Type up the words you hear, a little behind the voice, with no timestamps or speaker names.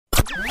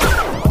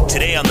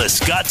Today on The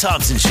Scott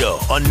Thompson Show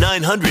on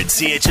 900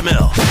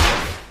 CHML.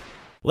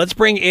 Let's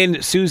bring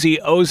in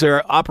Susie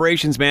Ozer,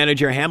 Operations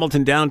Manager,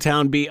 Hamilton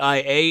Downtown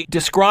BIA.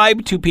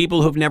 Describe to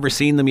people who've never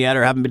seen them yet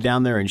or haven't been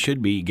down there and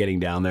should be getting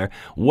down there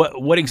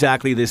what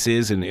exactly this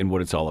is and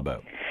what it's all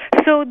about.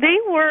 So they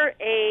were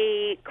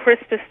a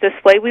Christmas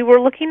display. We were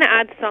looking to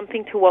add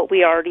something to what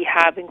we already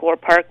have in Gore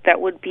Park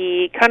that would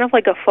be kind of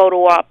like a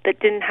photo op that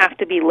didn't have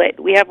to be lit.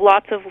 We have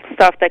lots of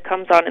stuff that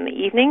comes on in the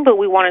evening, but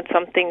we wanted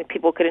something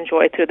people could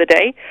enjoy through the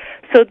day.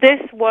 So this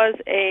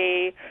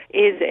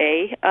is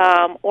a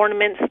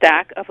ornament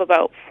stack of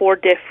about 4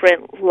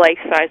 different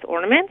life-size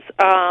ornaments.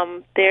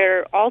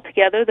 They're all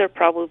together. They're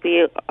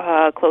probably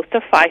close to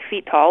 5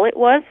 feet tall. It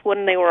was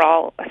when they were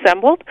all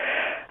assembled.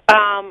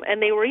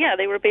 And they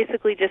were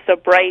basically just a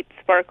bright,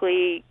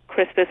 sparkly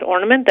Christmas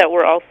ornament that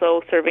were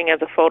also serving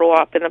as a photo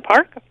op in the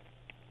park.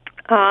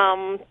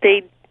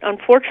 They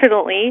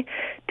unfortunately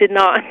did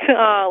not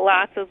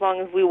last as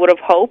long as we would have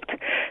hoped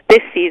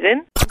this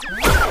season.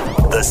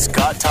 The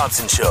Scott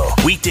Thompson Show,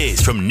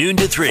 weekdays from noon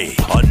to 3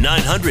 on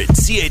 900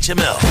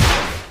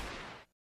 CHML.